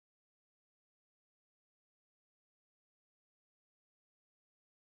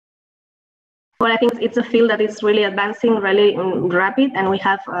Well, I think it's a field that is really advancing, really rapid, and we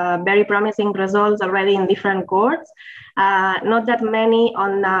have very promising results already in different cohorts. Not that many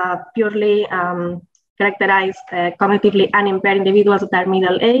on purely characterized cognitively unimpaired individuals that are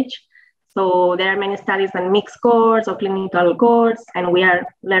middle age. So there are many studies on mixed cohorts or clinical cohorts, and we are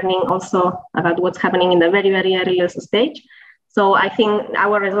learning also about what's happening in the very, very earliest stage. So I think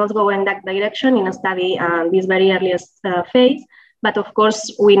our results go in that direction in a study this very earliest phase. But of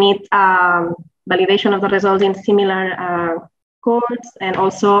course, we need validation of the results in similar cohorts, and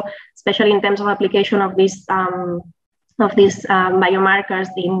also, especially in terms of application of these biomarkers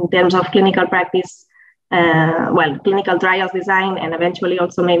in terms of clinical practice, clinical trials design, and eventually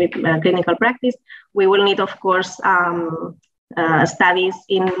also maybe clinical practice. We will need, of course, studies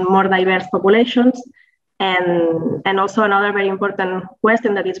in more diverse populations. And also another very important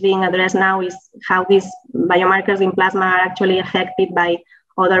question that is being addressed now is how these biomarkers in plasma are actually affected by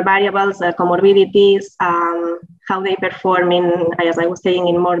other variables, comorbidities, how they perform in, as I was saying,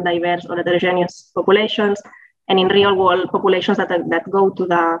 in more diverse or heterogeneous populations, and in real world populations that go to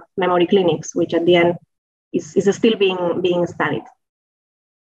the memory clinics, which at the end is still being studied.